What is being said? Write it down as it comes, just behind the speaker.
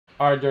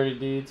Alright, Dirty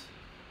Deeds.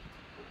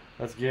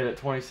 Let's get it.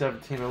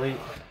 2017 Elite.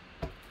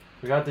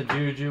 We got the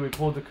Juju. We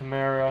pulled the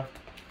Camara.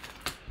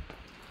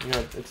 You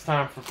know, it's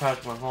time for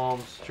Patrick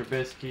Mahomes,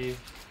 Trubisky,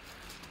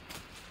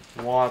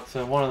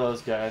 Watson, one of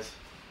those guys.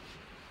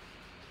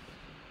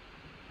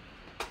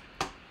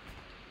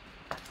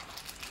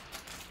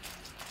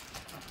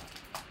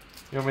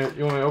 You want me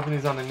to open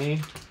these on the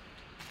knee?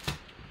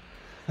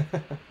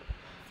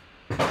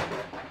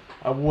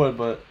 I would,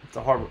 but it's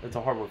a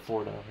hardwood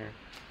floor down here.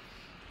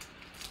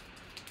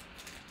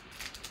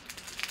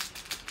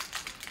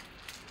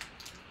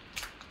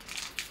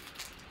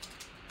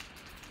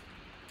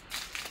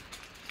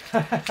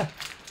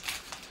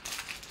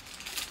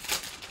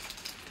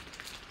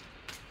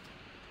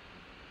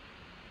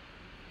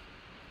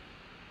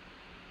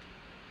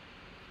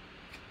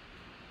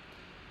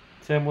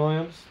 Tim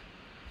Williams,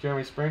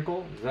 Jeremy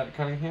Sprinkle, Zach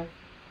Cunningham,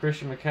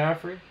 Christian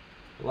McCaffrey,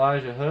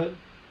 Elijah Hood,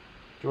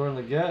 Jordan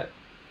Leggett,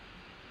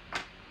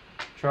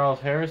 Charles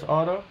Harris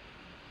auto,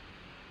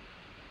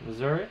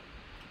 Missouri,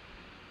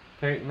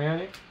 Peyton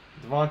Manning,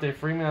 Devontae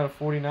Freeman out of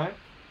 49,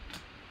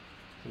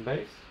 some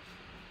base.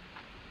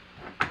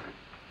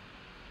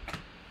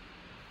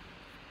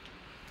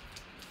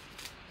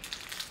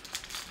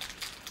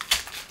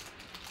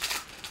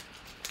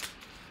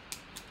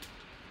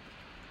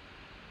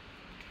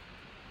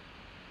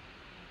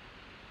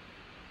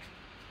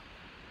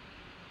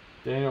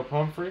 Daniel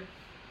Pumphrey,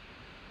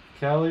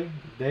 Kelly,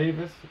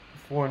 Davis,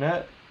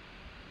 Fournette,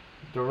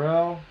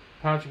 Darrell,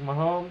 Patrick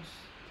Mahomes,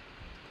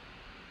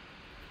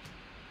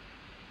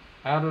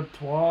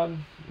 Adotwad,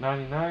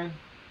 99,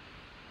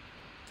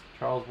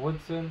 Charles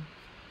Woodson,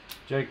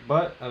 Jake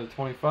Butt out of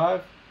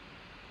 25,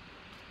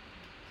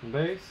 some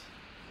base.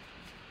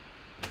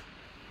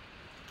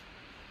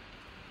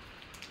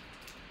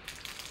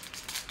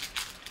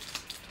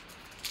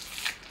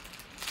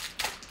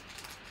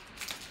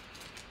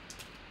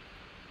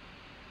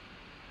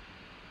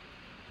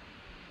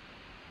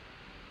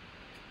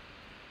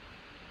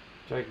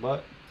 Jake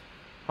Butt,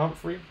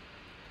 Humphrey,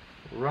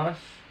 Rush,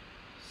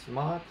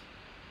 Smott,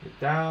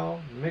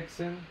 McDowell,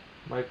 Mixon,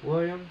 Mike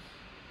Williams.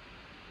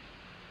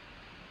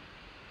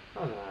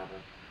 How does that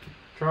happen?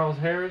 Charles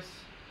Harris,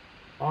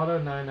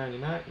 auto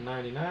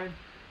 999,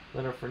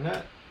 Leonard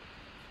Fournette,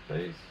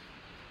 base.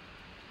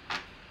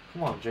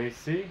 Come on,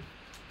 JC.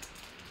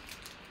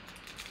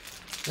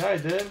 Yeah, I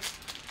did.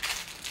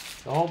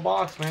 The whole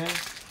box, man.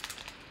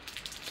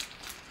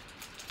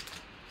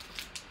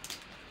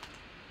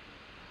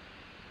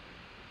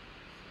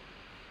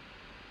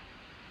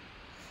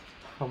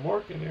 I'm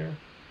working here.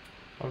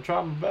 I'm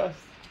trying my best.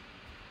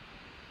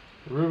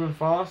 Reuben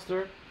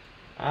Foster,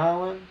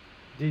 Allen,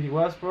 D.D.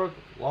 Westbrook,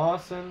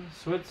 Lawson,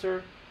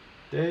 Switzer,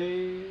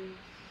 Days.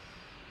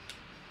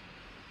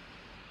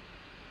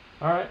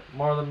 Alright,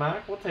 Marlon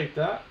Mack. We'll take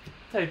that.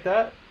 Take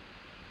that.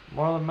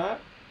 Marlon Mack,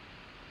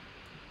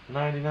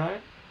 99.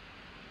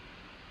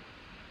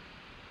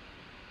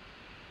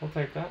 We'll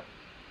take that.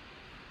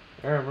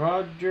 Aaron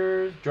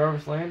Rodgers,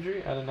 Jarvis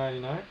Landry out of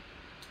 99.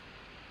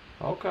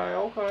 Okay,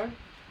 okay.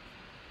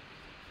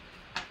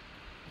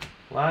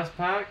 Last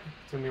pack.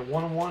 It's going to be a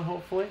 1-on-1,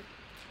 hopefully.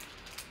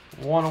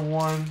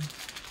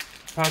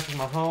 1-on-1 Patrick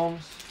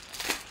Mahomes.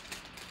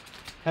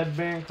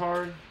 Headband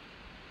card.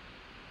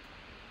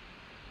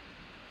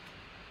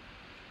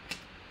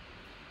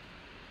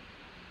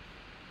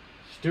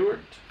 Stewart.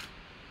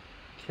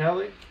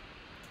 Kelly.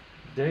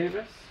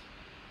 Davis.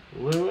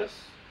 Lewis.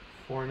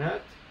 Fournette.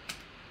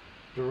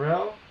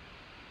 Darrell.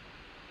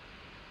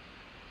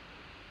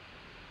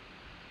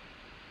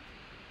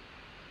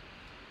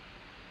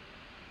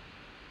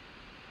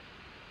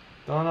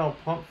 Donnell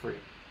Pumphrey,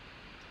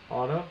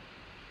 auto.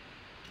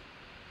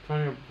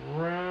 Antonio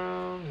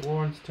Brown,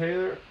 Lawrence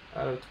Taylor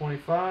out of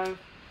 25,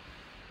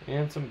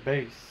 and some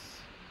base.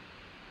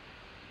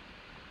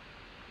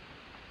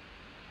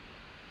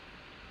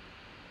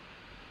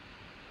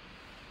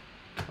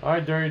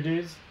 Alright, Dirty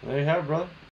D's. There you have it, brother.